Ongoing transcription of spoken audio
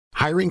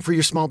Hiring for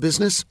your small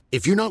business?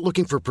 If you're not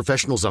looking for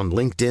professionals on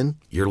LinkedIn,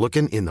 you're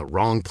looking in the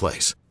wrong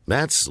place.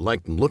 That's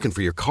like looking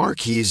for your car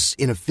keys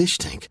in a fish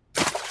tank.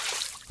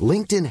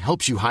 LinkedIn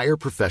helps you hire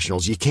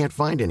professionals you can't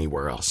find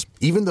anywhere else,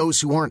 even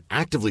those who aren't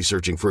actively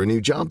searching for a new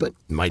job but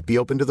might be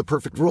open to the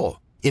perfect role.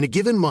 In a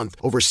given month,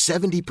 over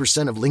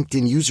 70% of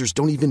LinkedIn users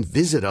don't even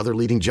visit other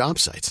leading job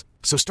sites.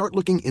 So start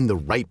looking in the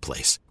right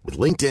place. With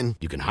LinkedIn,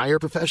 you can hire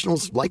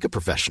professionals like a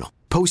professional.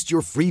 Post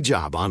your free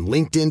job on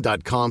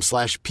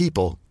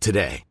linkedin.com/people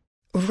today.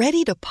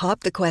 Ready to pop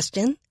the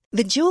question?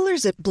 The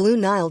jewelers at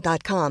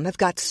BlueNile.com have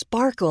got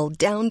sparkle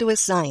down to a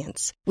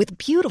science with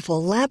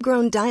beautiful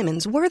lab-grown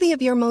diamonds worthy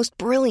of your most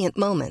brilliant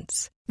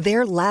moments.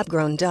 Their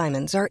lab-grown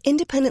diamonds are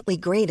independently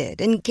graded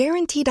and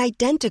guaranteed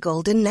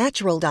identical to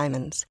natural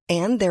diamonds,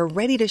 and they're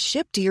ready to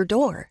ship to your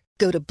door.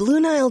 Go to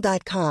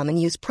BlueNile.com and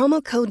use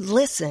promo code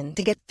LISTEN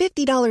to get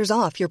 $50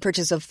 off your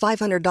purchase of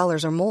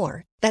 $500 or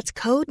more. That's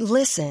code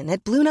LISTEN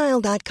at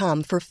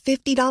BlueNile.com for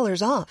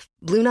 $50 off.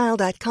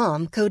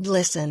 BlueNile.com, code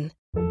LISTEN.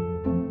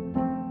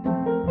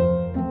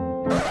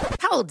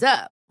 Hold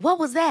up. What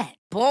was that?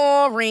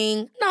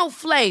 Boring. No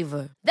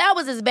flavor. That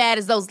was as bad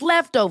as those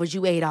leftovers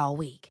you ate all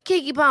week.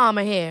 Keke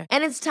Palmer here,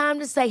 and it's time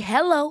to say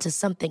hello to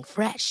something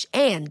fresh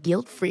and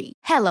guilt-free.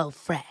 Hello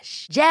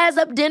Fresh. Jazz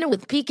up dinner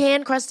with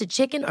pecan-crusted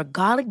chicken or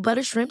garlic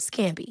butter shrimp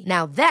scampi.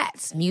 Now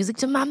that's music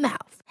to my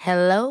mouth.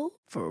 Hello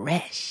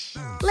Fresh.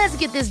 Let's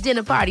get this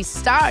dinner party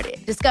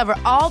started. Discover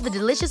all the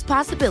delicious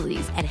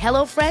possibilities at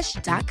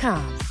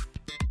HelloFresh.com.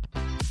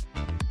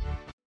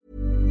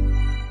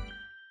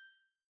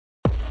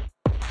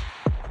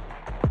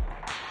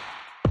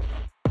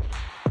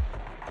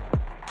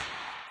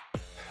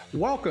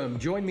 Welcome.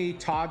 Join me,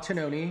 Todd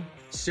Tononi,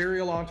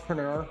 serial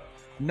entrepreneur,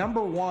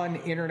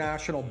 #1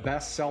 international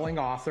best-selling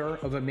author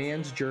of A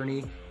Man's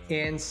Journey,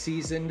 and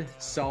seasoned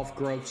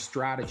self-growth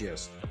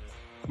strategist.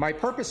 My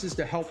purpose is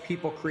to help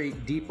people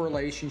create deep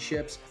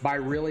relationships by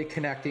really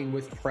connecting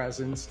with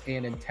presence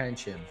and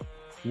intention.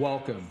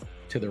 Welcome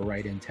to The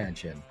Right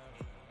Intention.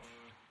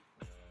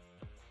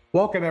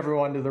 Welcome,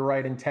 everyone, to The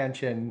Right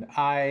Intention.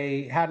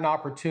 I had an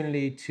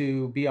opportunity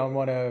to be on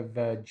one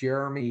of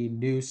Jerremy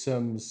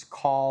Newsome's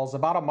calls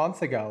about a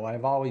month ago.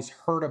 I've always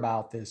heard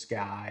about this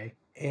guy,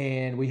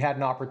 and we had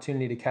an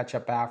opportunity to catch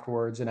up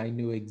afterwards, and I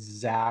knew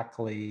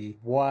exactly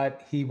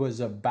what he was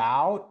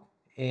about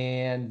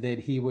and that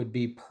he would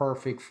be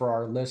perfect for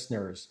our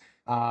listeners.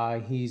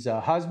 He's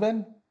a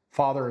husband,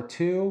 father of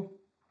 2.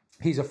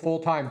 He's a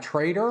full-time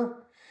trader.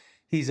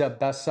 He's a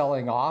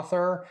best-selling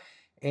author.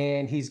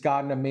 And he's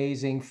got an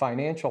amazing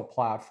financial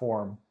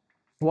platform.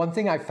 One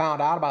thing I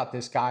found out about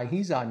this guy,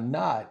 he's a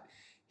nut.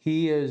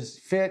 He is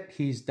fit.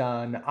 He's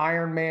done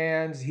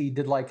Ironmans. He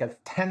did like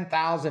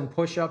 10,000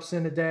 push-ups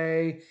in a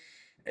day.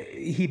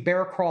 He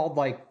bear crawled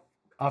like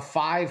a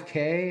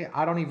 5K.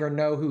 I don't even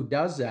know who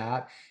does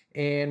that.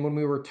 And when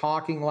we were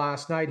talking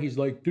last night, he's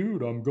like,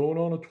 dude, I'm going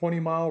on a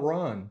 20-mile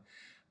run.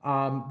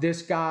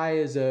 This guy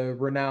is a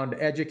renowned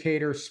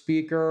educator,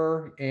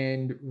 speaker,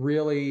 and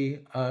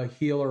really a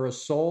healer of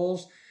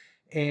souls.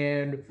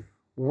 And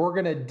we're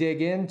going to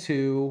dig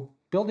into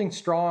building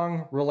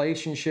strong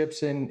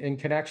relationships and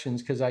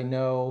connections, because I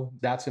know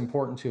that's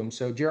important to him.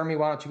 So, Jerremy,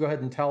 why don't you go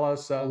ahead and tell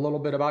us a little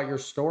bit about your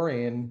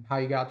story and how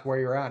you got to where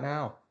you're at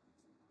now?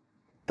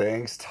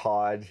 Thanks,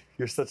 Todd.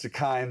 You're such a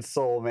kind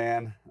soul,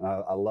 man.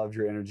 I loved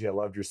your energy. I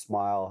loved your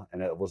smile.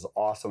 And it was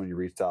awesome when you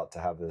reached out to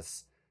have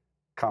this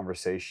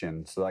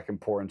conversation so that I can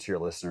pour into your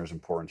listeners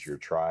and pour into your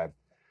tribe.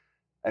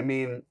 I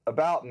mean,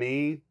 about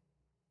me,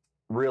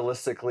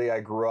 realistically, I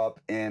grew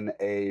up in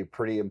a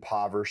pretty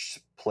impoverished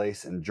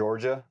place in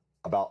Georgia,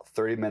 about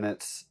 30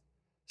 minutes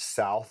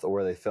south of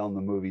where they filmed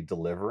the movie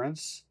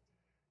Deliverance.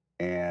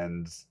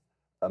 And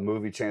a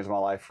movie changed my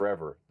life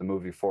forever, the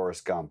movie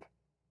Forrest Gump,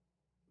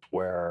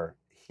 where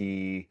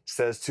he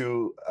says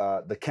to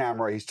the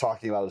camera, he's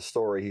talking about a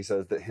story. He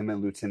says that him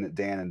and Lieutenant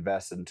Dan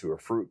invested into a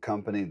fruit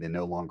company. They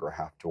no longer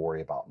have to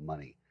worry about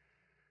money.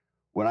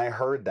 When I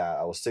heard that,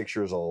 I was 6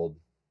 years old.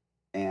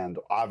 And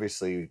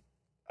obviously,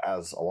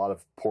 as a lot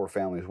of poor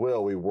families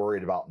will, we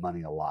worried about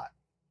money a lot.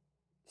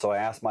 So I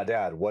asked my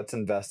dad, what's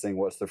investing?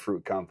 What's the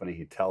fruit company?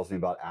 He tells me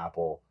about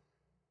Apple.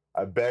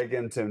 I beg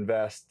him to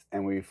invest.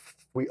 And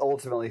we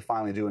ultimately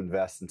finally do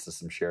invest into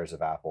some shares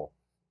of Apple.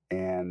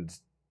 And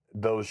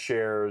those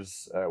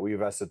shares, we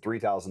invested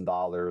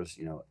 $3,000,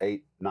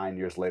 8-9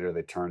 years later,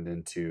 they turned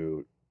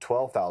into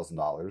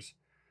 $12,000.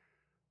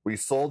 We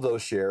sold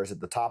those shares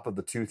at the top of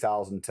the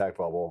 2000 tech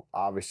bubble.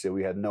 Obviously,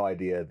 we had no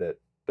idea that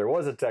there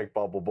was a tech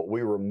bubble, but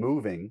we were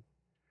moving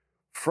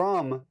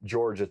from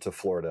Georgia to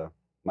Florida.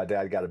 My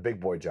dad got a big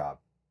boy job.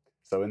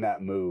 So in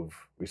that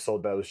move, we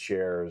sold those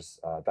shares.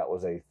 That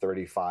was a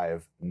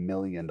 $35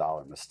 million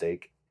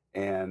mistake.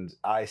 And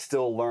I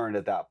still learned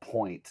at that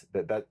point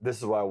that this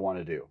is what I want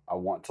to do. I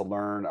want to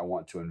learn. I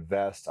want to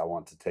invest. I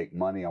want to take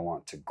money. I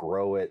want to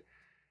grow it.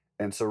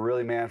 And so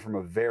really, man, from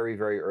a very,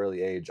 very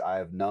early age, I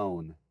have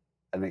known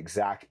an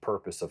exact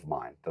purpose of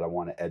mine, that I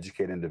want to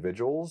educate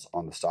individuals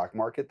on the stock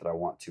market, that I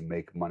want to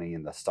make money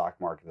in the stock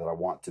market, that I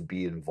want to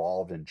be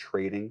involved in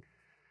trading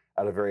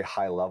at a very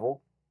high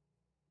level.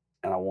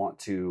 want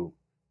to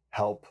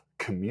help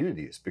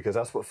communities, because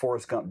that's what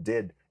Forrest Gump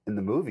did in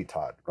the movie,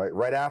 Todd, right?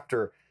 Right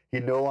after he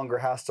no longer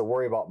has to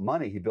worry about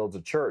money, he builds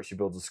a church, he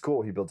builds a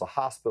school, he builds a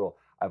hospital.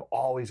 I've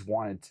always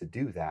wanted to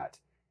do that.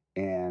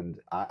 And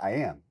I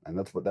am. And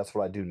that's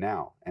what I do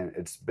now. And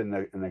it's been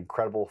an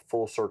incredible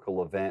full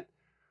circle event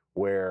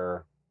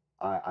where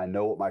I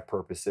know what my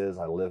purpose is.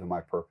 I live in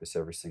my purpose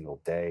every single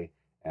day.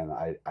 And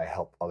I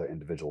help other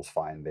individuals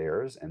find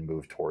theirs and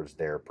move towards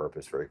their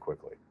purpose very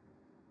quickly.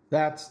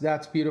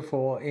 That's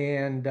beautiful.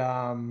 And,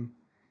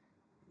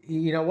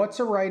 what's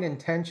the right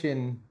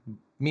intention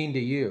mean to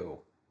you?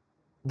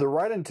 The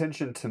right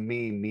intention to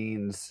me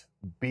means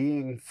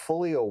being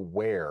fully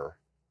aware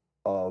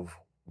of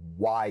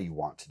why you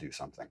want to do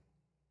something.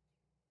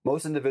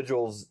 Most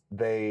individuals,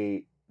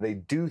 they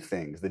do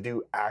things, they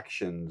do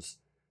actions,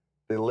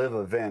 they live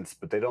events,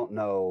 but they don't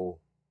know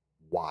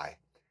why.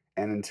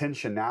 And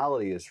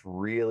intentionality is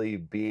really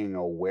being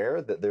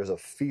aware that there's a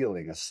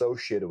feeling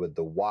associated with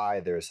the why.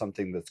 There's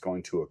something that's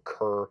going to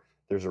occur.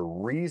 There's a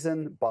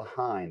reason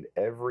behind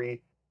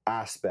every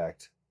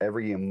aspect,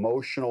 every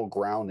emotional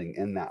grounding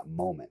in that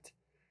moment.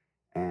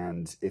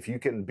 And if you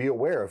can be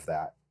aware of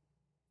that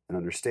and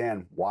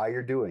understand why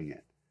you're doing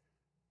it,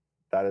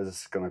 that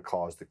is going to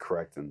cause the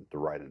correct and the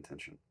right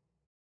intention.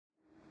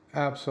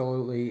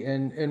 Absolutely.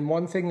 And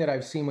one thing that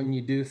I've seen when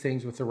you do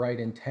things with the right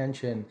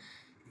intention,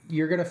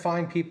 you're going to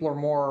find people are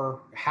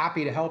more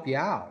happy to help you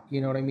out.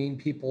 You know what I mean?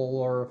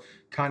 People are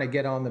kind of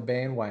get on the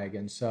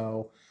bandwagon.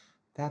 So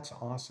that's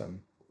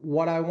awesome.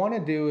 What I want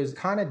to do is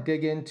kind of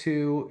dig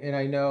into, and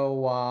I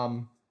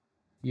know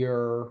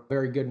you're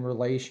very good in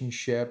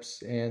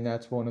relationships, and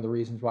that's one of the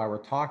reasons why we're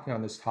talking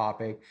on this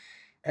topic.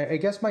 I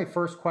guess my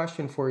first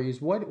question for you is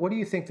what do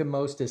you think the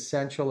most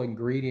essential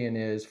ingredient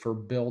is for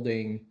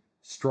building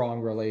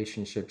strong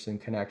relationships and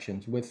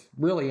connections with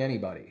really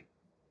anybody?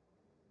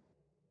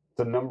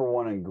 The number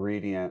one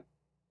ingredient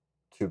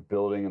to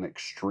building an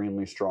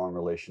extremely strong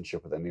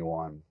relationship with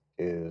anyone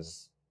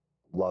is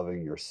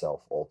loving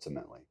yourself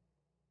ultimately.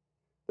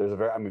 There's a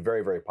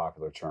very, very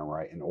popular term,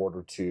 right? In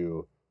order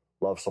to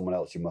love someone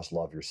else, you must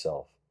love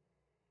yourself.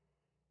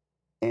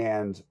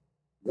 And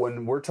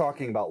when we're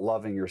talking about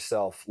loving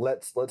yourself,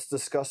 let's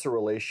discuss a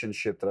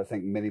relationship that I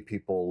think many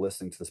people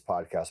listening to this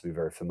podcast will be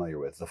very familiar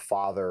with: the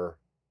father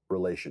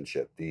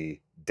relationship, the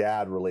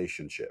dad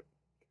relationship.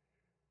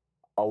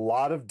 A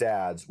lot of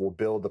dads will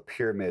build a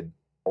pyramid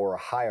or a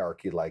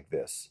hierarchy like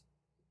this: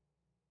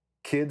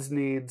 kids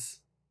needs,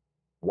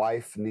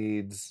 wife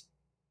needs,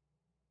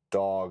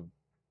 dog,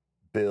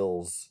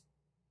 bills,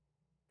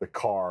 the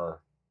car,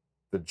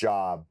 the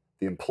job,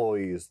 the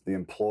employees, the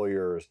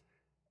employers.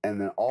 And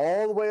then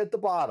all the way at the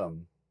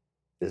bottom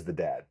is the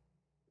dad,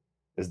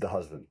 is the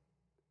husband.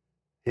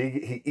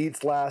 He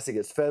eats last, he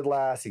gets fed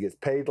last, he gets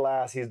paid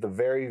last. He's the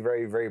very,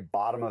 very, very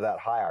bottom of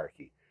that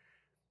hierarchy.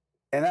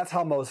 And that's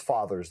how most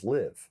fathers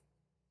live.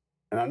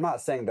 And I'm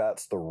not saying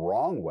that's the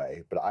wrong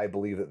way, but I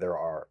believe that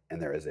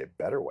there is a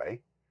better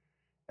way.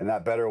 And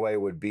that better way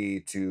would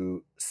be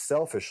to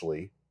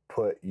selfishly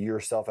put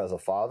yourself as a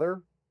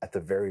father at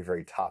the very,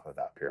 very top of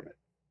that pyramid.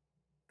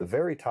 The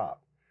very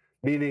top.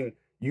 Meaning,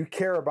 you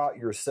care about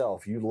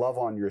yourself. You love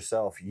on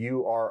yourself.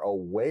 You are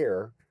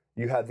aware.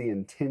 You have the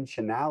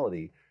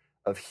intentionality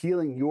of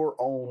healing your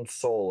own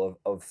soul,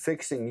 of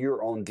fixing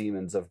your own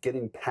demons, of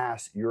getting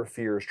past your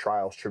fears,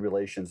 trials,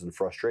 tribulations, and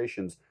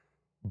frustrations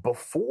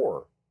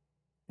before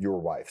your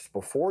wives,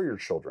 before your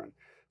children.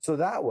 So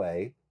that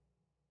way,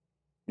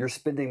 you're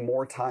spending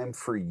more time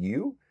for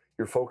you.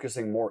 You're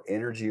focusing more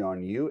energy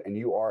on you, and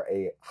you are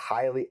a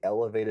highly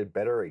elevated,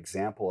 better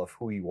example of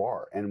who you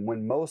are. And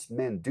when most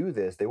men do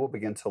this, they will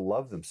begin to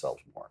love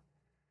themselves more.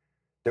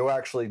 They will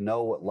actually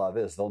know what love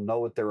is. They'll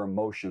know what their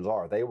emotions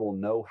are. They will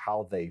know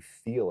how they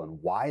feel and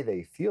why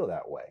they feel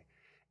that way.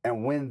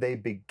 And when they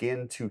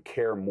begin to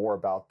care more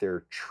about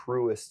their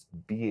truest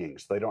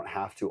beings, they don't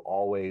have to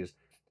always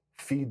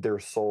feed their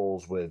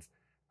souls with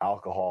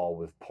alcohol,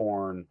 with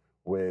porn,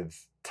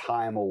 with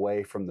time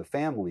away from the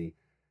family,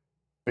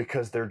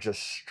 because they're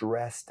just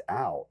stressed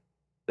out.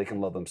 They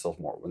can love themselves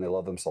more. When they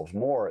love themselves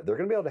more, they're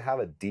going to be able to have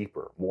a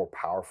deeper, more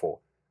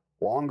powerful,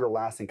 longer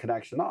lasting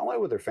connection, not only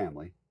with their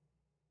family,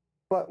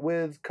 but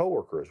with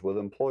coworkers, with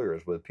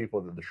employers, with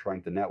people that they're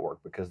trying to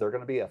network, because they're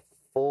going to be a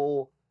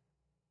full,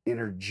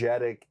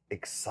 energetic,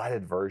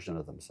 excited version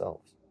of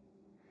themselves.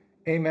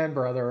 Amen,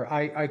 brother.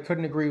 I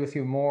couldn't agree with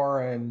you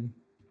more. And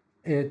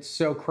it's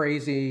so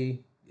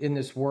crazy in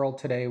this world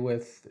today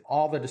with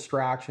all the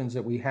distractions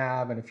that we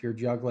have. And if you're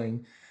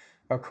juggling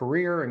a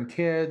career and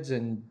kids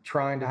and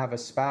trying to have a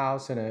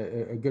spouse and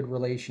a good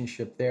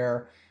relationship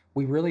there,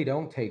 we really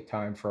don't take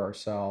time for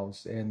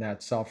ourselves and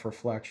that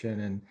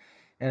self-reflection.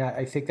 And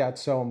I think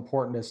that's so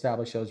important to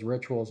establish those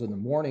rituals in the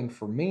morning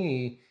for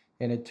me.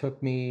 And it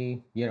took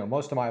me,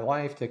 most of my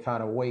life to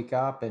kind of wake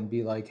up and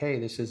be like, hey,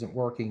 this isn't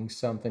working.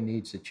 Something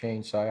needs to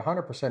change. So I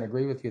 100%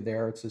 agree with you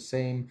there. It's the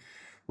same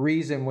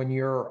reason when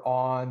you're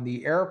on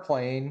the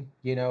airplane,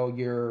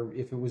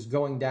 if it was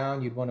going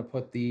down, you'd want to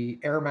put the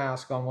air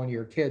mask on one of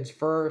your kids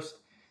first.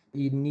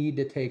 You need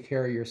to take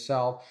care of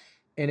yourself.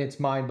 and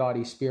it's mind,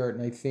 body, spirit.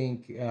 And I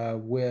think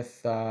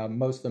with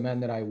most of the men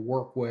that I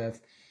work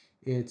with,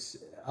 it's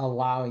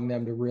allowing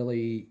them to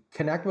really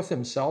connect with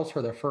themselves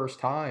for the first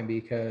time,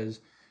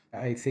 because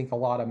I think a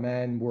lot of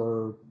men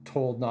were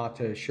told not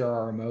to share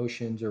our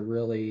emotions, or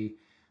really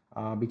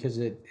because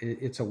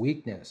it's a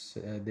weakness.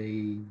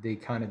 They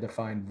kind of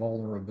define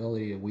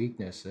vulnerability a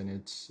weakness, and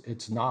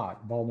it's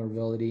not.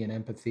 Vulnerability and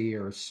empathy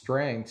are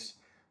strengths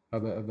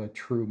of a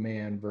true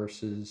man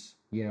versus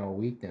a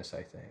weakness,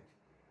 I think.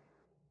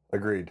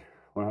 Agreed,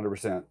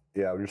 100%.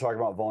 Yeah, when you're talking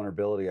about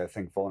vulnerability, I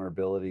think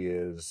vulnerability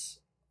is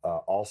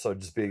also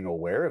just being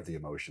aware of the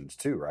emotions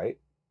too, right?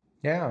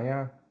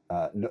 Yeah,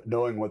 yeah.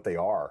 Knowing what they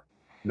are,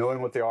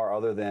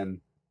 other than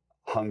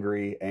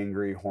hungry,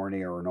 angry,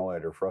 horny, or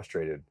annoyed or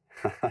frustrated.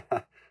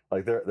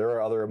 Like there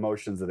are other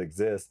emotions that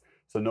exist.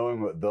 So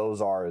knowing what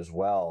those are as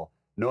well,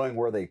 knowing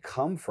where they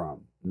come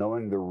from,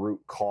 knowing the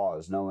root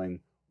cause, knowing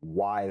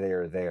why they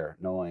are there,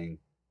 knowing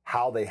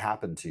how they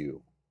happen to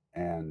you.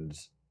 And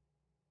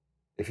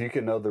if you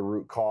can know the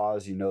root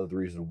cause, you know the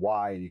reason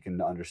why, and you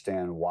can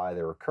understand why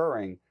they're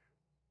occurring.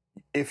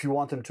 If you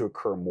want them to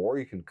occur more,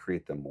 you can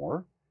create them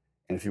more.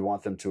 And if you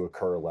want them to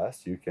occur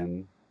less, you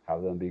can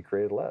have them be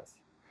created less.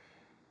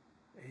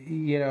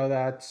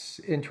 That's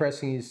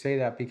interesting you say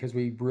that, because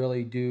we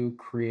really do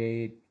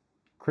create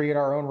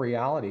our own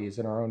realities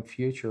and our own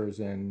futures.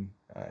 And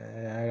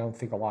I don't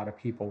think a lot of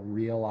people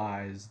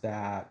realize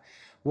that.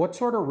 What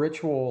sort of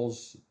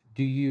rituals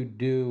do you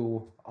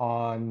do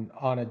on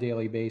a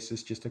daily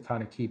basis just to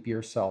kind of keep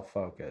yourself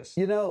focused?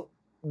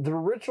 The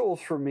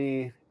rituals for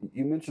me,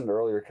 you mentioned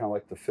earlier, kind of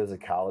like the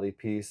physicality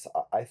piece.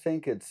 I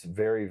think it's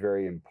very,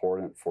 very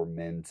important for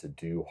men to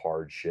do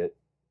hard shit,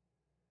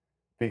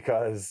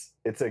 because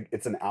it's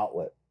an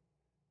outlet,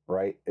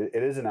 right?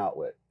 It is an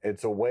outlet.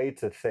 It's a way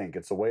to think.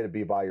 It's a way to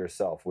be by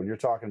yourself. When you're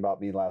talking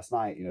about me last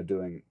night,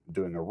 doing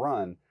a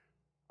run,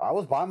 I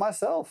was by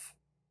myself.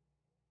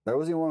 There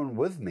wasn't anyone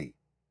with me.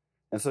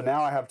 And so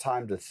now I have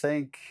time to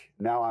think.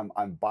 Now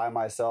I'm by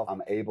myself.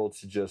 I'm able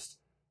to just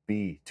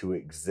be, to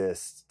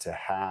exist, to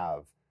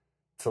have,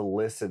 to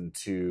listen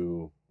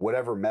to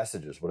whatever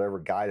messages, whatever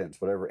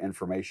guidance, whatever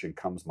information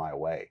comes my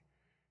way.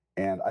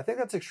 And I think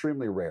that's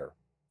extremely rare.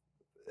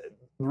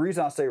 The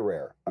reason I say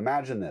rare,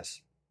 imagine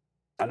this.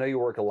 I know you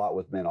work a lot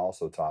with men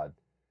also, Todd,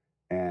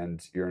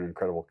 and you're an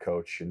incredible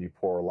coach, and you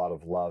pour a lot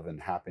of love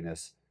and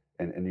happiness,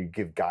 and you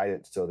give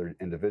guidance to other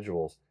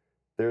individuals.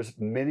 There's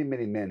many,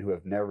 many men who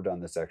have never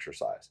done this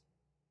exercise.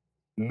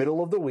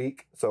 Middle of the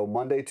week, so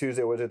Monday,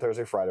 Tuesday, Wednesday,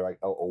 Thursday, Friday, like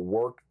a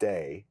work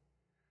day,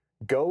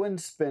 go and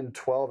spend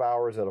 12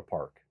 hours at a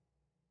park,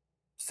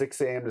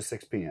 6 a.m. to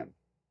 6 p.m.,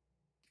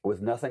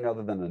 with nothing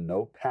other than a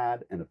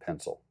notepad and a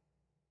pencil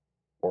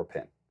or a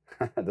pen.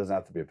 It doesn't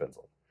have to be a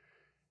pencil.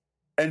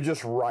 And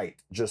just write,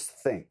 just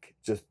think,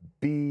 just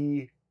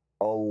be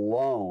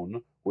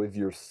alone with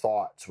your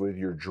thoughts, with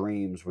your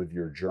dreams, with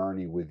your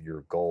journey, with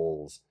your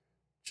goals.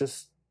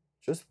 Just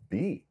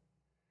be.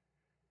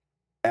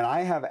 And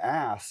I have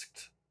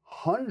asked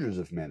hundreds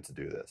of men to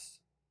do this.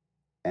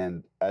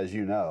 And as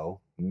you know,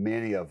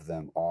 many of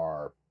them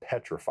are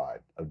petrified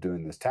of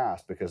doing this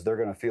task, because they're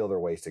going to feel they're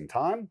wasting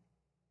time.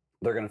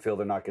 They're going to feel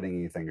they're not getting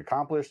anything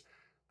accomplished.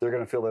 They're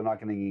going to feel they're not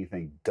getting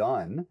anything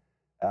done.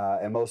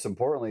 And most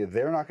importantly,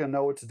 they're not going to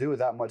know what to do with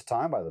that much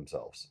time by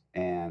themselves.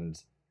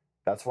 And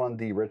that's one of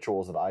the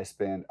rituals that I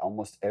spend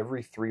almost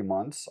every 3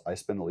 months. I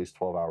spend at least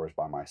 12 hours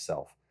by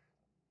myself,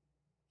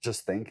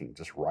 just thinking,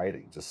 just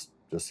writing, just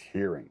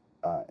hearing.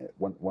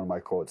 One of my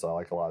quotes I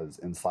like a lot is,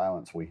 "In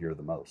silence, we hear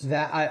the most."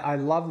 That I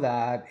love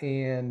that.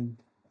 And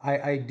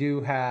I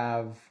do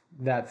have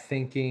that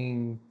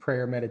thinking,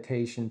 prayer,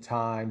 meditation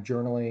time,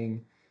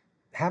 journaling.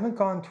 Haven't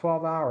gone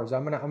 12 hours.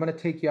 I'm gonna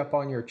take you up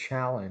on your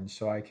challenge,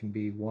 so I can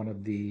be one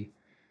of the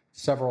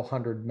several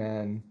hundred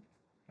men.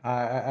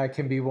 I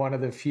can be one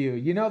of the few.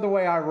 You know the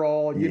way I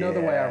roll. You know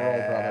the way I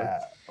roll, brother.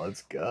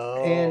 Let's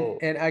go.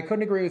 And I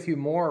couldn't agree with you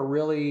more.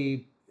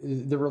 Really,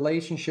 the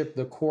relationship,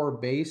 the core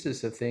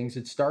basis of things,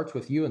 it starts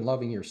with you and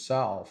loving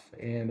yourself.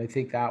 And I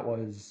think that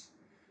was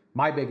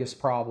my biggest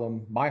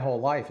problem my whole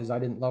life, is I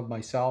didn't love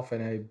myself.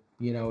 And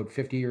at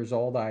 50 years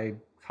old, I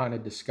kind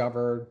of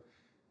discovered,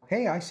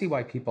 hey, I see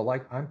why people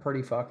I'm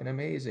pretty fucking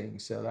amazing.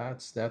 So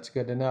that's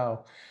good to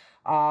know.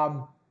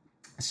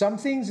 Some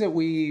things that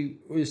we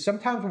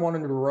sometimes one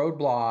of the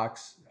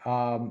roadblocks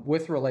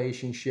with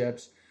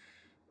relationships,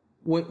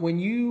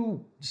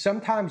 when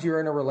sometimes you're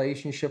in a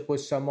relationship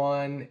with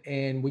someone,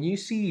 and when you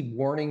see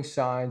warning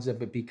signs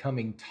of it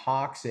becoming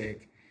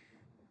toxic,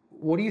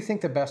 what do you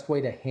think the best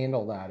way to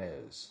handle that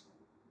is?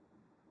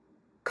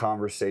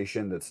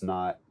 Conversation that's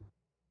not,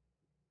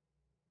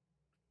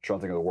 trying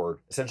to think of the word,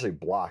 essentially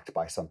blocked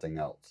by something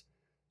else.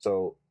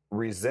 So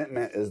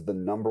resentment is the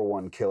number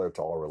one killer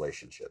to all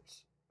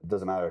relationships. It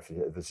doesn't matter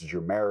if this is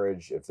your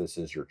marriage, if this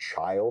is your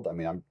child. I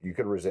mean, you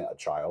could resent a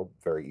child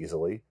very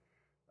easily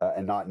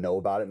and not know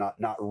about it,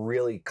 not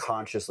really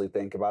consciously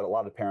think about it. A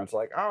lot of parents are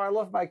like, "Oh, I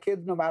love my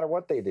kids no matter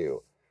what they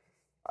do."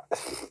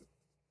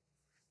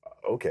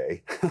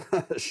 Okay,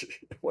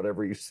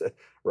 whatever you say,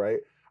 right?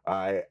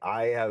 I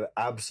have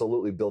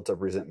absolutely built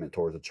up resentment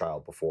towards a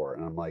child before,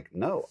 and I'm like,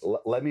 no,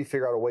 let me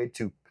figure out a way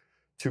to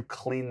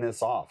clean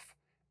this off.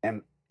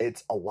 And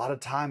it's a lot of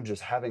time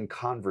just having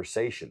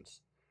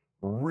conversations,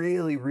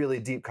 really, really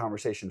deep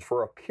conversations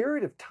for a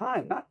period of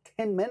time, not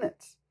 10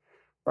 minutes,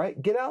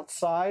 right? Get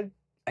outside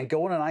and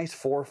go on a nice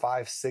 4,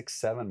 5, 6,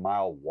 7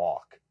 mile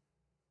walk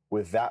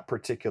with that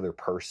particular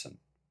person.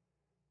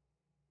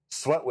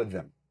 Sweat with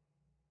them.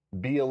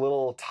 Be a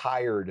little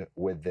tired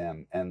with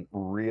them and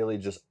really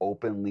just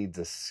openly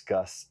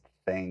discuss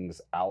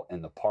things out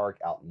in the park,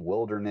 out in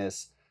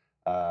wilderness.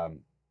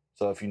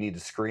 So if you need to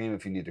scream,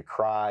 if you need to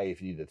cry,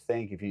 if you need to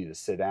think, if you need to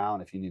sit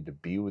down, if you need to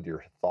be with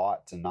your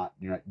thoughts and not,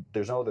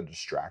 there's no other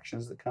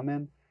distractions that come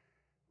in.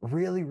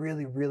 Really,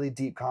 really, really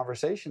deep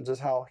conversations is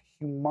how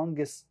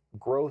humongous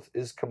growth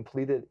is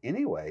completed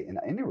anyway in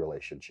any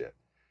relationship.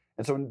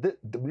 And so when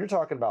you're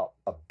talking about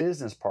a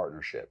business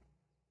partnership,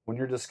 when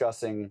you're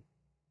discussing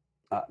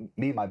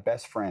me, my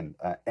best friend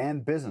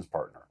and business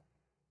partner,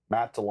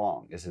 Matt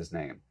DeLong is his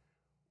name.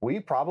 We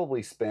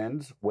probably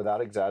spend, without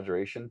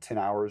exaggeration, 10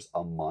 hours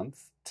a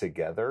month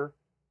together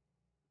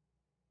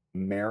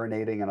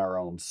marinating in our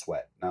own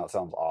sweat. Now, it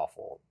sounds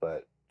awful,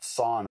 but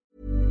sauna.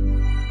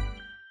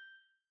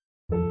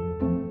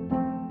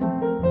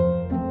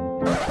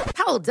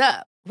 Hold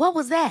up. What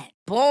was that?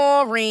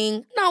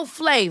 Boring. No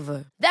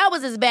flavor. That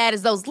was as bad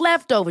as those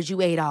leftovers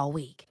you ate all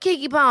week.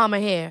 Keke Palmer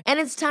here, and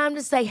it's time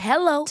to say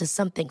hello to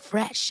something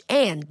fresh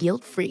and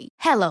guilt-free.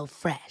 Hello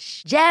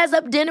Fresh. Jazz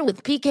up dinner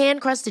with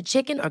pecan-crusted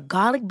chicken or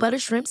garlic butter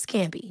shrimp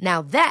scampi.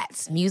 Now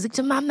that's music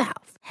to my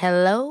mouth.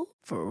 Hello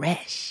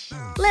Fresh.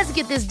 Let's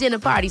get this dinner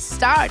party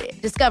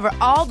started. Discover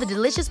all the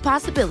delicious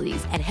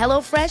possibilities at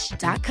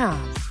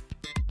hellofresh.com.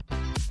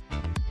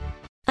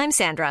 I'm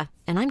Sandra,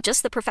 and I'm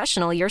just the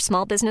professional your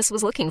small business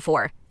was looking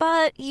for.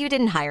 But you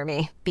didn't hire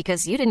me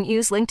because you didn't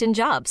use LinkedIn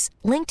Jobs.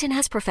 LinkedIn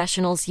has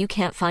professionals you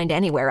can't find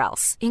anywhere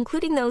else,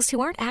 including those who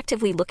aren't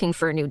actively looking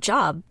for a new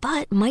job,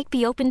 but might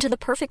be open to the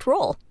perfect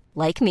role,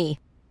 like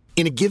me.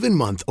 In a given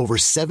month, over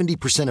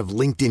 70% of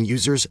LinkedIn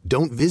users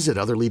don't visit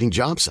other leading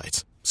job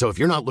sites. So if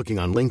you're not looking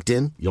on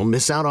LinkedIn, you'll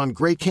miss out on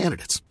great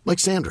candidates like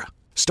Sandra.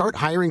 Start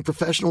hiring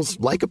professionals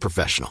like a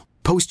professional.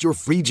 Post your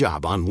free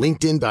job on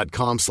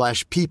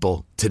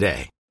linkedin.com/people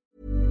today.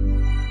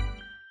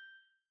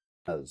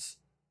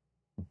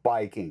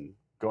 Biking,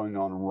 going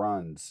on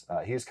runs.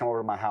 He has come over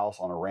to my house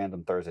on a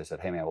random Thursday,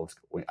 said, hey man,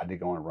 I need to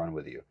go on a run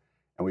with you.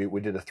 And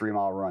we did a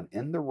 3-mile run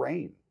in the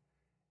rain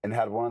and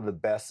had one of the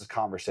best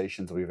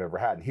conversations we've ever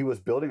had. And he was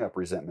building up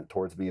resentment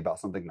towards me about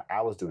something that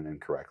I was doing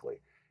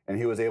incorrectly. And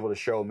he was able to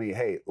show me,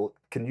 hey, look,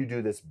 can you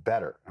do this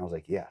better? And I was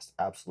like, yes,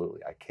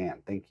 absolutely, I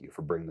can. Thank you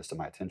for bringing this to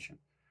my attention.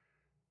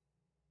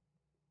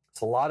 It's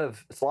a lot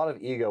of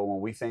ego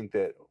when we think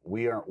that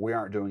we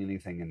aren't doing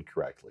anything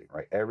incorrectly,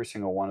 right? Every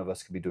single one of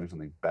us could be doing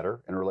something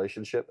better in a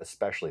relationship,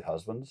 especially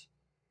husbands.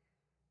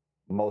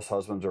 Most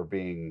husbands are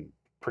being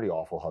pretty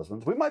awful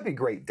husbands. We might be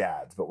great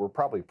dads, but we're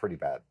probably pretty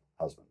bad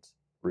husbands,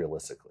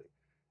 realistically.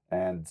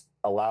 And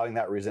allowing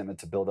that resentment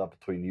to build up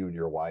between you and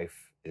your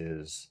wife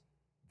is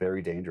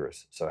very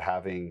dangerous. So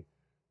having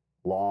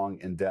long,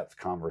 in-depth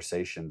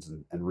conversations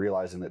and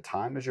realizing that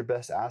time is your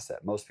best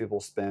asset. Most people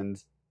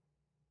spend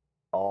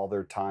all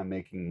their time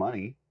making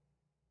money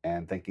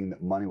and thinking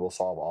that money will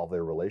solve all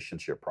their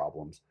relationship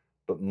problems,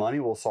 but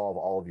money will solve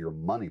all of your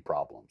money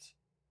problems.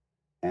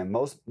 And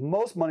most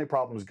money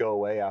problems go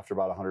away after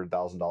about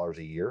 $100,000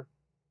 a year.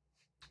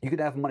 You can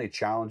have money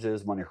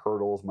challenges, money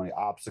hurdles, money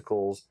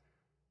obstacles,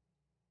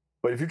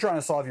 but if you're trying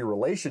to solve your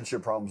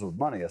relationship problems with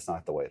money, that's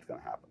not the way it's going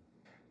to happen.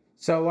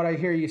 So what I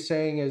hear you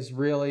saying is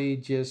really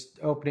just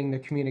opening the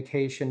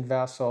communication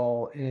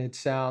vessel. And it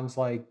sounds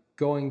like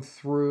going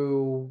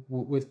through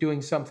with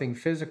doing something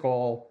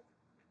physical,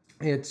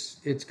 it's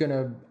going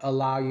to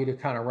allow you to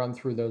kind of run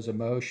through those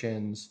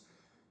emotions,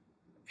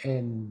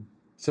 and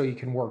so you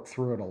can work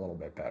through it a little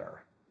bit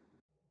better.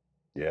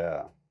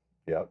 Yeah.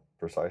 Yep.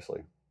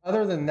 Precisely.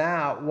 Other than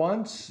that,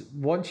 once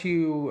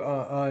you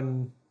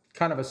on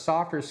kind of a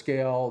softer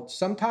scale,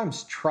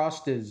 sometimes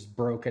trust is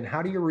broken.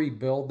 How do you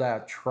rebuild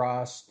that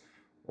trust,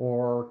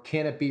 or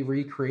can it be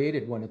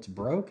recreated when it's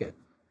broken?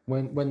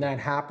 When that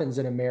happens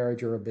in a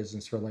marriage or a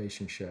business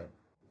relationship?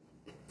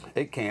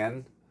 It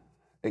can.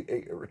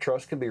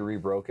 Trust can be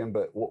rebroken,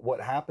 but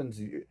what happens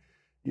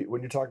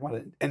when you're talking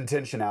about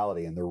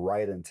intentionality and the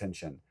right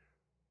intention,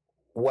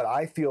 what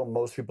I feel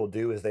most people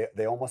do is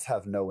they almost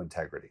have no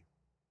integrity.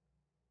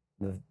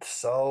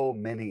 So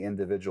many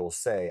individuals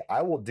say,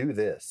 I will do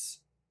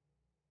this,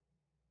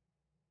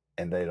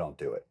 and they don't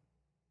do it.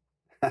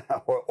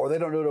 or they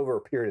don't do it over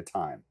a period of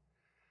time.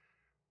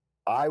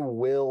 I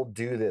will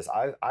do this.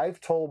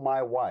 I've told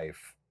my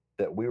wife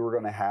that we were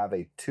going to have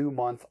a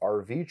 2-month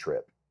RV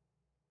trip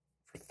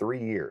for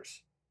 3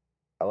 years.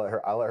 I let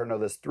her know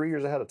this 3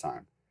 years ahead of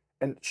time.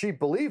 And she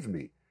believed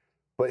me.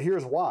 But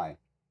here's why.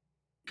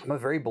 I'm a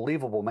very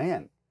believable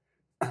man.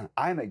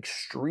 I'm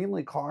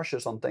extremely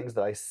cautious on things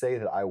that I say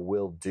that I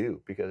will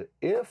do, because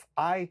if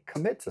I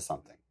commit to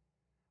something,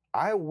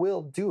 I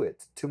will do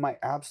it to my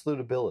absolute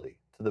ability,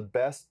 to to the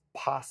best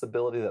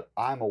possibility that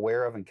I'm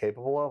aware of and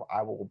capable of.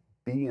 I will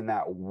be in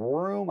that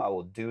room. I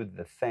will do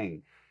the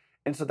thing.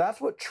 And so that's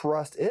what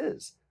trust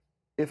is.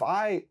 If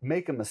I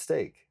make a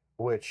mistake,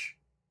 which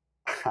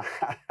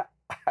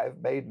I've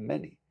made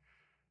many,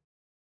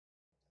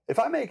 if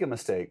I make a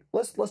mistake,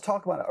 let's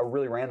talk about a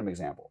really random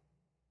example.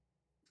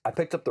 I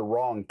picked up the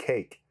wrong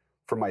cake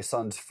for my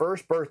son's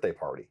first birthday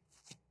party.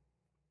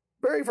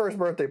 Very first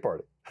birthday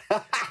party.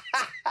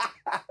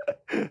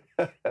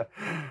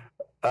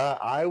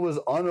 I was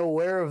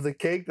unaware of the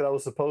cake that I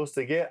was supposed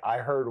to get. I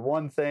heard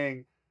one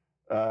thing.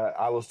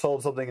 I was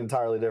told something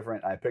entirely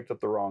different. I picked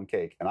up the wrong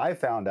cake. And I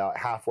found out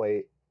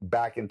halfway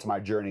back into my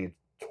journey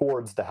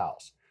towards the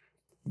house.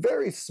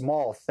 Very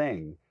small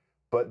thing,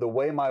 but the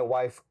way my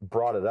wife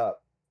brought it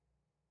up,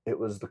 it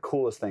was the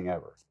coolest thing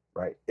ever,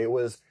 right? It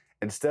was,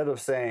 instead of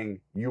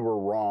saying, you were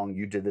wrong,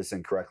 you did this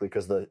incorrectly,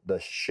 because the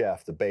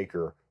chef, the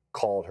baker,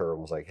 called her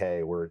and was like,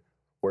 hey,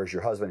 where's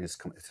your husband? He's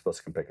supposed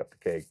to come pick up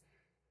the cake.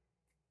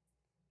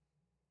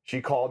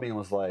 She called me and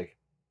was like,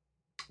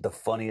 the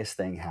funniest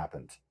thing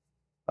happened.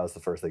 That was the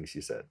first thing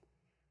she said.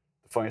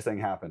 The funniest thing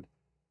happened.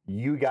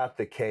 You got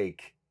the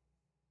cake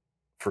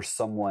for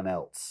someone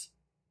else,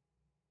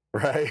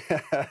 right?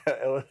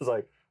 It was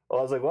like, I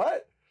was like,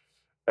 what?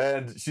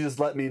 And she just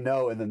let me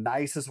know in the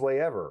nicest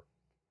way ever.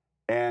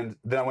 And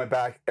then I went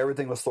back,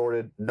 everything was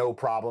sorted, no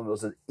problem. It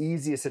was the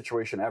easiest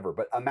situation ever.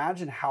 But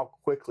imagine how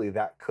quickly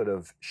that could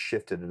have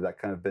shifted, and that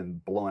kind of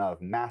been blown out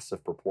of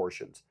massive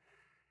proportions.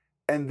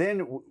 And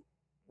then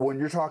when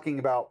you're talking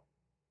about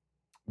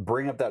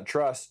bring up that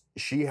trust,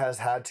 she has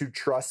had to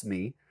trust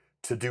me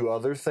to do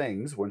other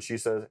things. When she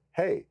says,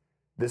 hey,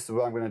 this is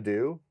what I'm going to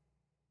do.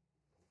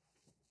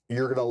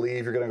 You're going to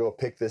leave. You're going to go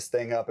pick this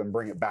thing up and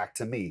bring it back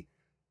to me.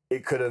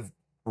 It could have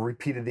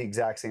repeated the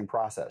exact same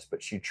process,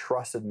 but she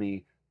trusted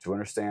me to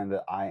understand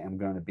that I am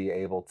going to be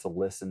able to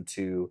listen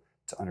to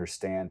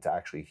understand, to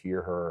actually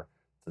hear her,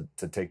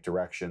 to take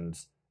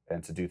directions,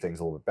 and to do things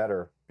a little bit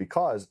better,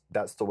 because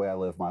that's the way I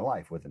live my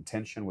life, with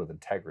intention, with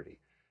integrity.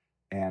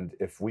 And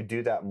if we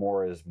do that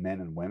more as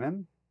men and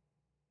women,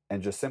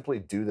 and just simply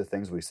do the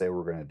things we say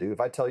we're going to do. If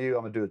I tell you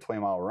I'm going to do a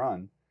 20-mile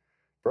run,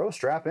 bro,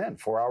 strap in.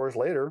 4 hours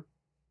later,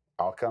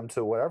 I'll come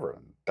to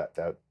whatever.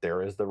 That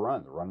there is the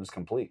run. The run is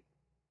complete.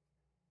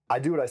 I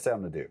do what I say I'm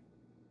going to do.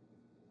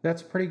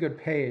 That's a pretty good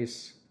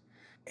pace.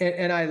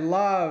 And I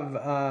love,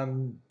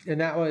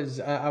 and that was,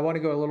 I want to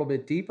go a little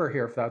bit deeper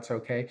here, if that's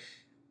okay.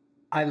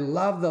 I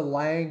love the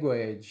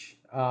language,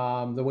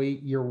 the way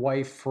your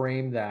wife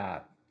framed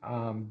that,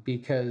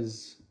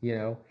 because,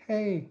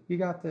 hey, you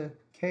got the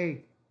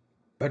cake,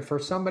 but for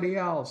somebody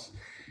else.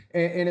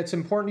 And it's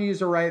important to use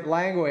the right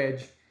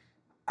language.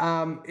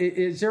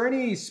 Is there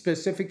any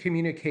specific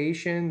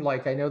communication?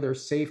 Like, I know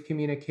there's safe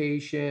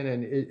communication,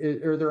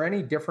 and are there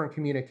any different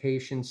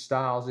communication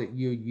styles that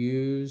you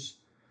use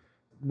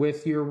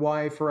with your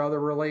wife or other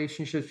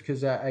relationships?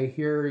 Because I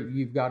hear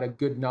you've got a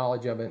good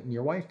knowledge of it, and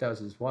your wife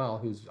does as well,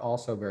 who's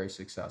also very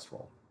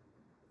successful.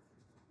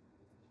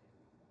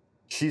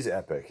 She's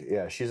epic.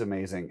 Yeah, she's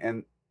amazing.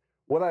 And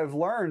what I've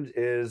learned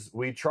is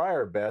we try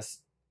our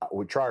best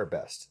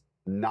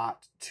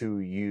not to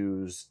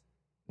use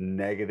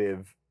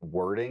negative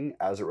wording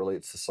as it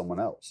relates to someone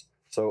else.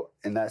 So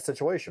in that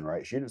situation,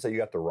 right, she didn't say you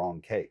got the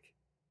wrong cake.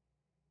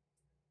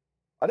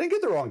 I didn't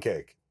get the wrong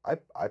cake.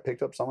 I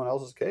picked up someone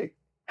else's cake.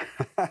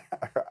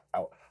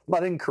 I'm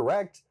not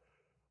incorrect.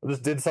 I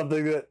just did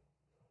something that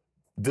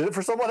did it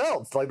for someone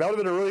else. Like, that would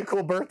have been a really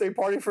cool birthday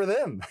party for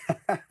them.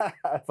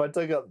 if I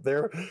took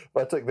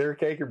their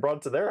cake and brought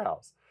it to their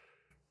house.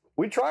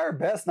 We try our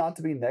best not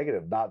to be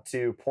negative, not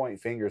to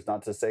point fingers,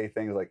 not to say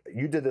things like,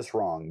 you did this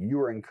wrong, you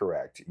were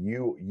incorrect,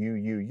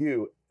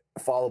 you,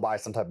 followed by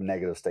some type of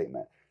negative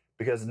statement,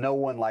 because no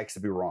one likes to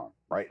be wrong,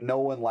 right? No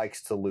one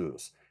likes to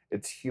lose.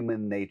 It's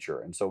human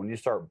nature. And so when you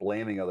start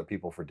blaming other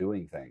people for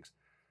doing things,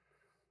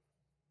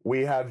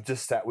 we've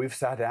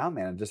sat down,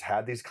 man, and just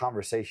had these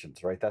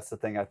conversations, right? That's the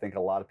thing I think a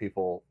lot of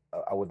people,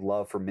 I would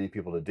love for many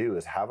people to do,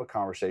 is have a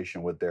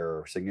conversation with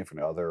their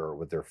significant other or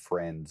with their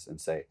friends and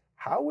say,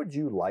 how would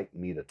you like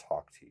me to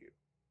talk to you?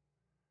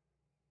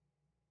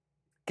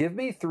 Give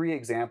me 3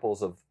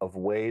 examples of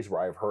ways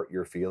where I've hurt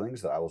your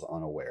feelings that I was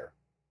unaware.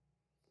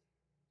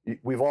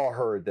 We've all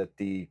heard that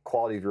the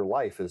quality of your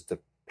life is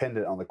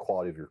dependent on the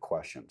quality of your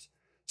questions.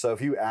 So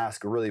if you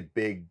ask really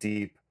big,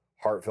 deep,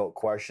 heartfelt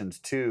questions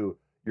to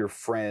your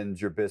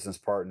friends, your business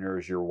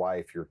partners, your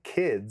wife, your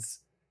kids,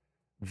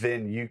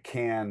 then you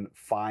can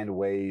find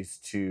ways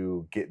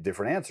to get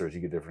different answers.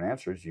 You get different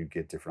answers, you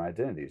get different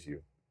identities.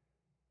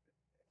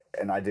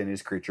 And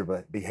identities create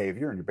your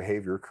behavior, and your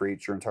behavior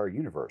creates your entire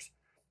universe.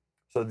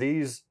 So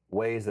these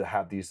ways that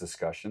have these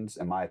discussions,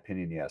 in my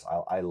opinion, yes,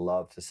 I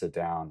love to sit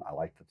down. I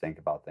like to think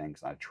about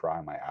things, and I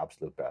try my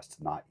absolute best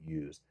to not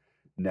use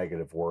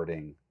negative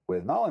wording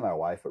with not only my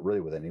wife, but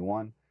really with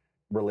anyone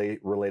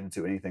related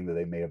to anything that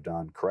they may have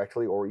done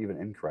correctly or even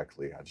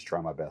incorrectly. I just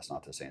try my best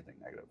not to say anything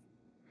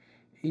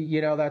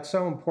negative. That's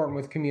so important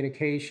with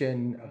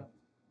communication.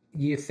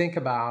 You think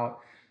about,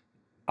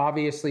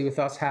 obviously, with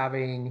us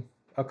having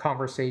a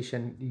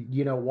conversation,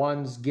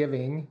 one's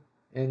giving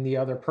and the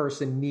other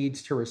person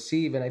needs to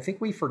receive. And I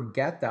think we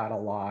forget that a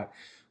lot.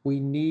 We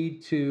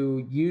need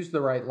to use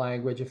the right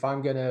language. If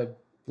I'm going to,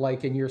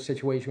 like in your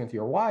situation with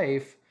your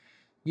wife,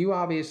 you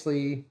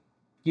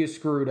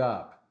screwed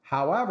up.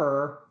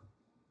 However,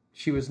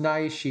 she was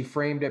nice, she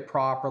framed it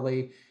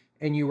properly,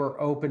 and you were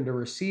open to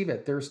receive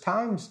it. There's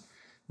times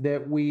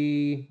that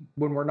when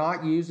we're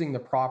not using the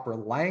proper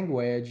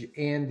language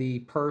and the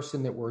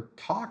person that we're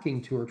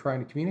talking to or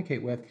trying to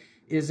communicate with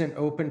isn't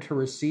open to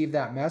receive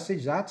that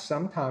message, that's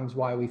sometimes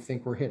why we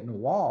think we're hitting a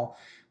wall,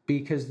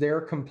 because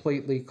they're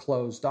completely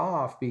closed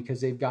off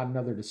because they've got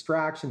another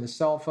distraction, the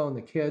cell phone,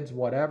 the kids,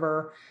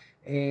 whatever.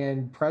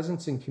 And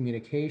presence and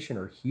communication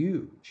are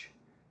huge.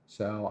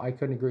 So I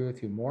couldn't agree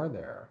with you more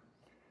there.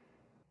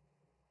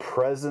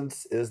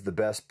 Presence is the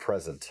best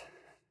present.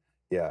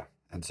 Yeah.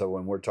 And so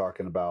when we're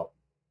talking about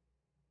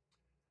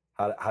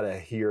how to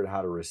hear and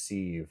how to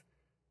receive,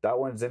 that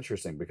one's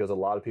interesting because a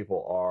lot of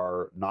people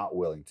are not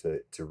willing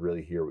to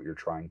really hear what you're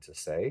trying to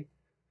say.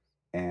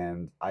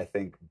 And I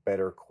think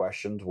better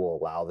questions will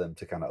allow them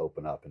to kind of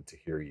open up and to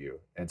hear you.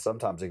 And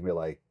sometimes it can be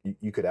like,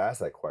 you could ask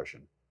that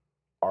question.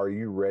 Are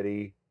you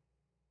ready?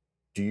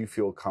 Do you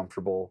feel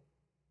comfortable?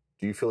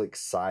 Do you feel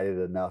excited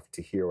enough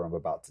to hear what I'm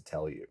about to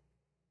tell you?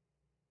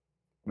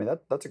 I mean,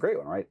 that's a great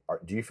one, right?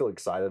 Do you feel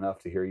excited enough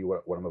to hear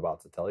what I'm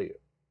about to tell you?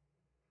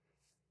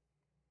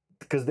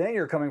 Because then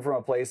you're coming from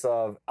a place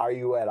of, are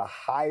you at a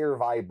higher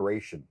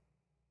vibration?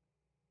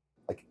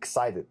 Like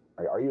excited.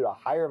 Are you at a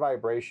higher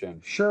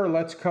vibration? Sure,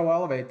 let's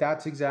co-elevate.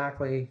 That's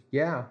exactly,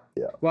 yeah.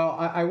 Well,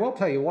 I will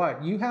tell you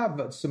what, you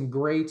have some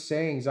great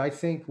sayings. I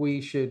think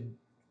we should,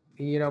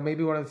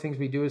 maybe one of the things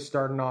we do is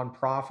start a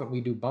nonprofit.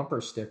 We do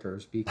bumper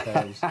stickers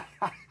because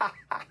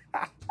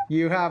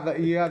you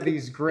have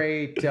these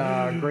great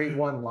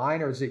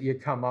one-liners that you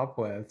come up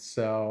with.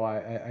 So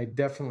I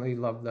definitely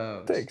love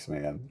those. Thanks,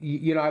 man.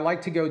 I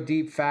like to go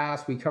deep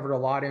fast. We covered a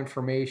lot of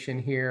information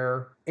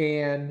here,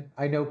 and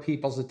I know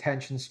people's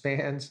attention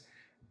spans.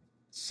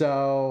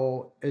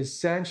 So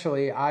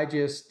essentially, I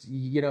just, do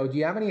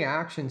you have any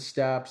action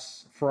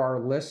steps for our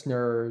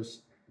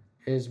listeners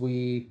as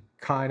we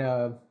kind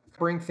of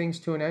bring things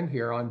to an end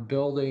here on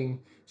building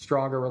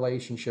stronger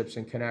relationships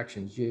and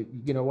connections?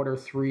 What are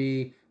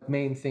 3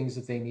 main things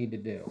that they need to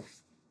do?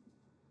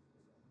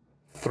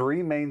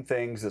 3 main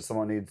things that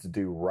someone needs to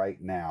do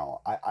right now.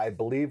 I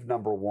believe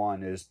number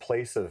 1 is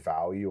place a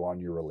value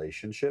on your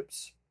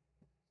relationships.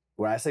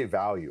 When I say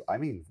value, I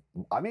mean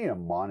a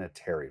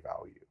monetary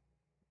value.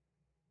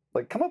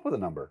 Like, come up with a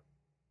number.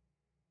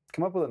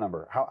 Come up with a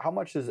number. How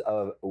much is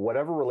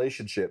whatever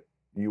relationship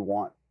you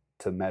want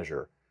to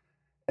measure?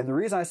 And the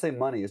reason I say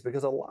money is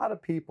because a lot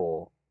of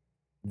people,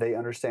 they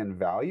understand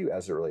value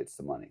as it relates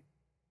to money.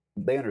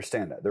 They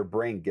understand that. Their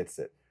brain gets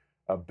it.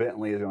 A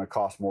Bentley is going to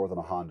cost more than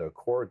a Honda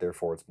Accord,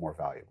 therefore it's more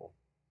valuable.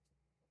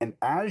 And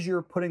as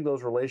you're putting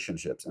those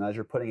relationships, and as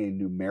you're putting a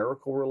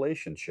numerical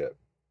relationship,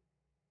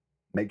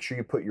 make sure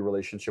you put your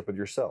relationship with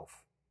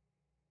yourself.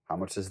 How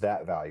much is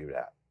that valued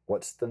at?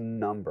 What's the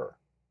number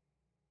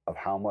of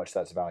how much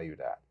that's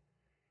valued at?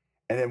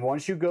 And then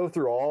once you go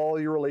through all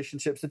your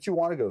relationships that you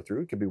want to go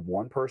through, it could be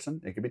 1 person,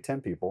 it could be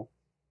 10 people.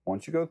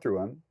 Once you go through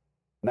them,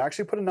 and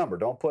actually put a number.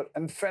 Don't put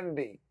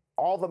infinity,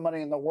 all the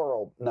money in the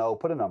world. No,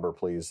 put a number,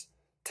 please.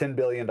 $10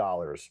 billion,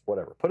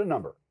 whatever. Put a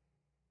number.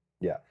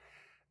 Yeah.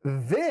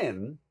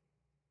 Then,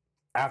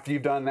 after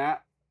you've done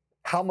that,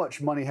 how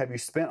much money have you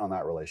spent on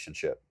that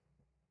relationship?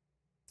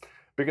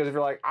 Because if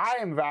you're like,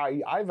 I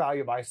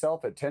value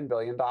myself at $10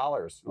 billion.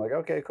 I'm like,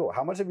 okay, cool.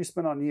 How much have you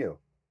spent on you?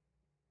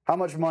 How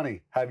much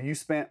money have you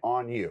spent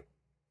on you?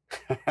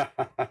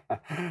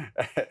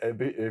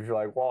 If you're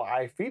like, well,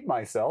 I feed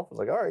myself. It's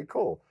like, all right,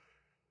 cool.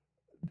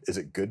 Is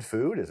it good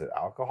food? Is it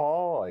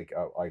alcohol? Like,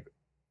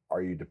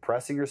 are you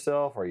depressing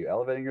yourself? Are you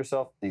elevating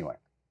yourself? Anyway,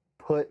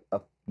 put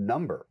a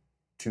number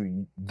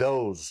to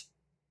those.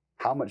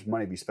 How much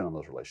money have you spent on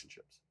those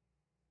relationships?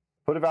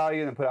 Put a value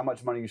and then put how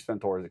much money you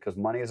spent towards it, because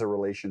money is a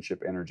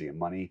relationship energy and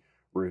money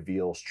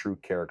reveals true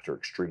character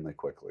extremely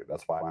quickly.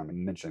 That's why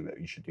I'm mentioning that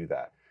you should do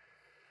that.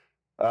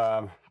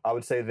 I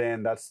would say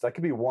then that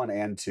could be 1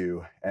 and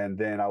 2. And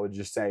then I would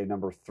just say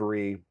number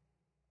 3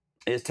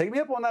 is take me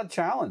up on that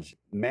challenge,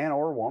 man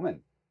or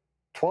woman.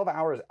 12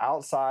 hours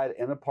outside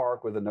in a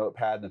park with a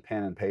notepad and a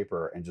pen and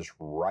paper and just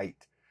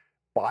write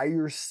by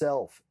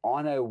yourself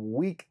on a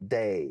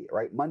weekday,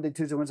 right? Monday,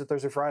 Tuesday, Wednesday,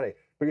 Thursday, Friday,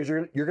 because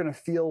you're going to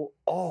feel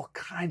all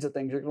kinds of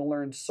things. You're going to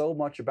learn so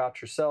much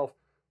about yourself.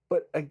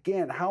 But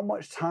again, how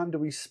much time do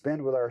we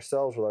spend with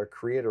ourselves, with our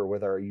creator,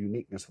 with our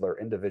uniqueness, with our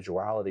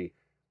individuality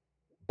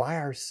by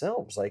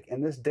ourselves? Like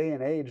in this day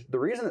and age, the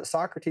reason that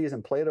Socrates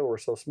and Plato were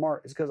so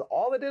smart is because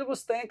all they did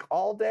was think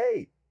all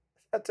day.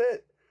 That's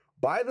it.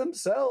 By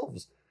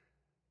themselves.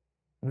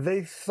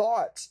 They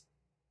thought.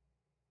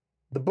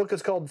 The book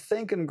is called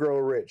Think and Grow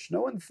Rich.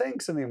 No one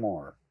thinks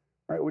anymore,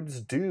 right? We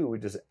just do, we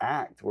just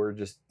act. We're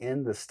just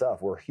in the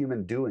stuff. We're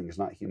human doings,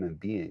 not human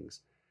beings.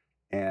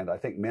 And I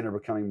think men are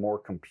becoming more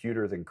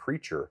computer than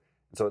creature.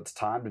 And so it's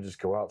time to just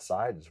go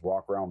outside, just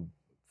walk around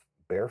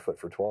barefoot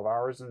for 12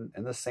 hours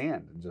in the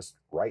sand and just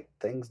write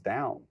things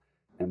down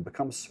and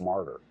become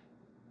smarter.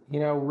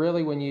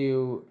 Really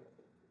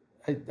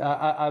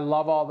I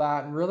love all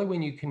that. And really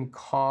when you can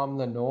calm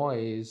the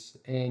noise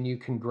and you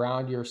can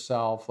ground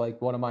yourself,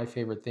 like one of my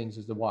favorite things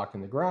is to walk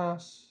in the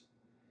grass,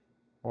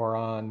 or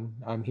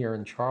I'm here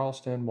in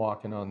Charleston,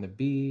 walking on the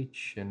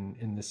beach and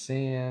in the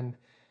sand,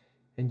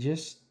 and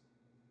just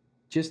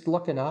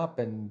looking up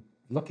and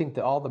looking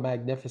to all the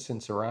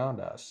magnificence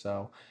around us.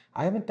 So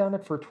I haven't done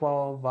it for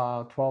 12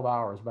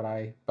 hours, but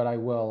I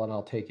will, and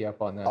I'll take you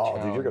up on that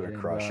challenge. Dude, you're going to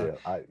crush it.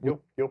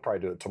 You'll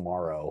probably do it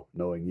tomorrow,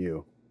 knowing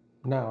you.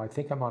 No, I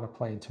think I'm on a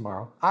plane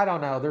tomorrow. I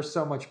don't know. There's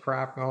so much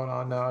crap going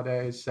on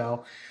nowadays.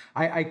 So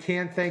I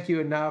can't thank you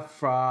enough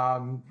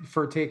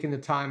for taking the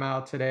time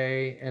out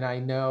today. And I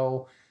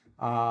know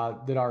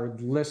that our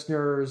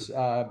listeners,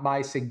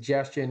 my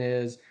suggestion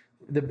is,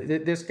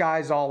 this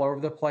guy's all over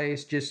the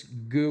place.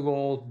 Just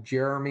Google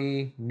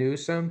Jerremy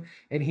Newsome,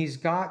 and he's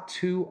got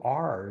 2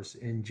 R's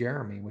in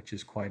Jerremy, which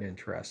is quite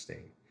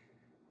interesting.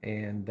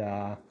 And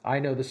I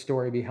know the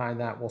story behind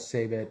that. We'll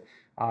save it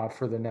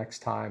for the next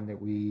time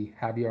that we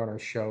have you on our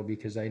show,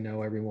 because I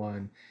know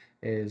everyone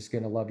is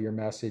going to love your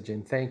message.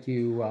 And thank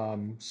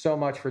you so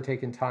much for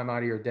taking time out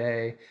of your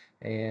day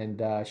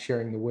and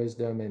sharing the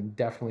wisdom. And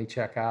definitely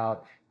check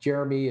out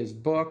Jerremy, his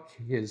book,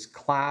 his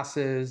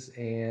classes,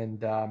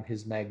 and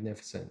his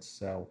magnificence.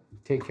 So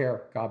take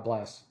care. God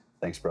bless.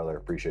 Thanks, brother.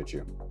 Appreciate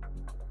you.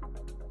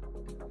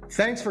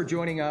 Thanks for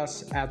joining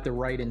us at The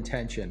Right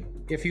Intention.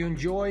 If you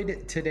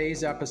enjoyed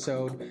today's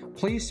episode,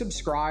 please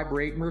subscribe,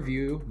 rate, and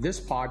review this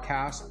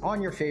podcast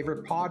on your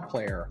favorite pod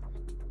player.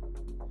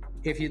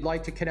 If you'd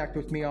like to connect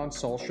with me on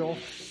social,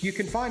 you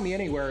can find me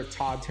anywhere at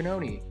Todd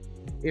Tononi.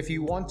 If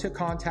you want to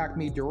contact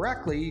me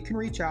directly, you can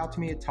reach out to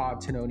me at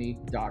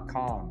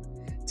toddtononi.com.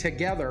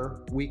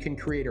 Together, we can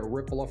create a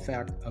ripple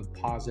effect of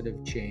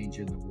positive change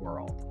in the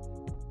world.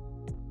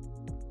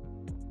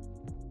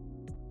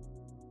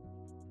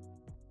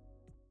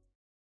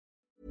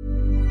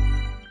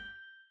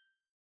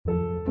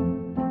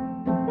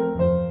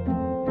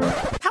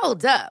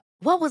 Hold up.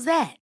 What was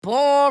that?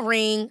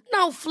 Boring.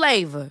 No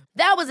flavor.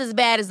 That was as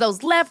bad as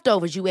those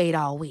leftovers you ate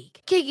all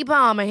week. Keke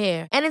Palmer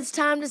here. And it's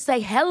time to say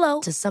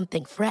hello to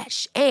something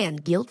fresh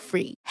and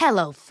guilt-free.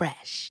 Hello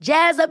Fresh.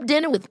 Jazz up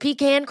dinner with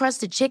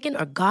pecan-crusted chicken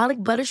or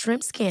garlic butter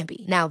shrimp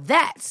scampi. Now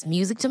that's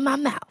music to my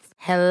mouth.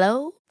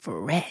 Hello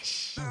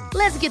Fresh.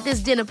 Let's get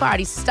this dinner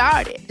party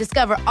started.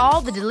 Discover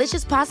all the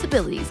delicious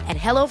possibilities at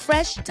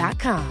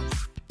HelloFresh.com.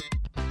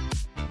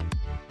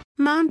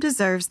 Mom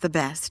deserves the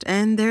best,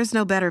 and there's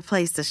no better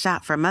place to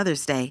shop for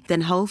Mother's Day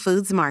than Whole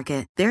Foods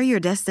Market. They're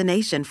your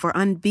destination for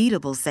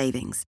unbeatable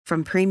savings,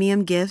 from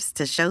premium gifts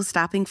to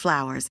show-stopping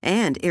flowers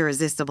and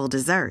irresistible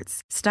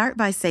desserts. Start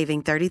by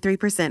saving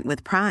 33%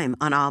 with Prime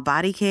on all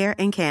body care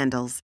and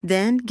candles.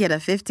 Then get a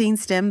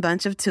 15-stem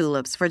bunch of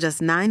tulips for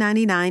just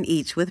 $9.99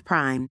 each with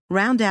Prime.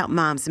 Round out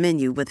Mom's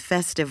menu with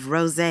festive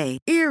rosé,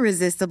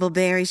 irresistible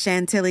berry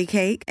chantilly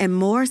cake, and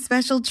more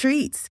special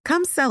treats.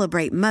 Come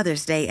celebrate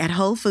Mother's Day at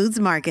Whole Foods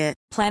Market.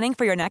 Planning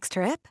for your next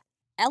trip?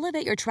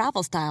 Elevate your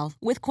travel style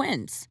with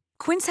Quince.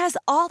 Quince has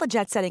all the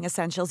jet-setting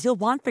essentials you'll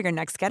want for your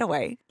next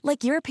getaway,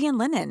 like European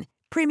linen,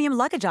 premium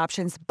luggage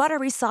options,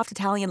 buttery soft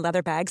Italian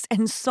leather bags,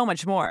 and so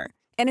much more.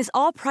 And is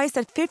all priced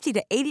at 50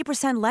 to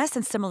 80% less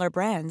than similar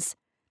brands.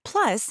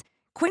 Plus,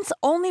 Quince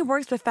only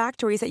works with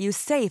factories that use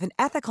safe and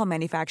ethical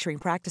manufacturing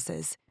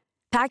practices.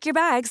 Pack your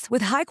bags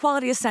with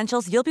high-quality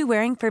essentials you'll be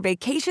wearing for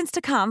vacations to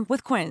come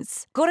with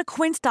Quince. Go to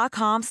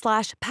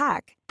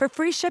quince.com/pack for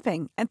free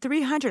shipping and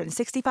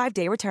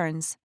 365-day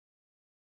returns.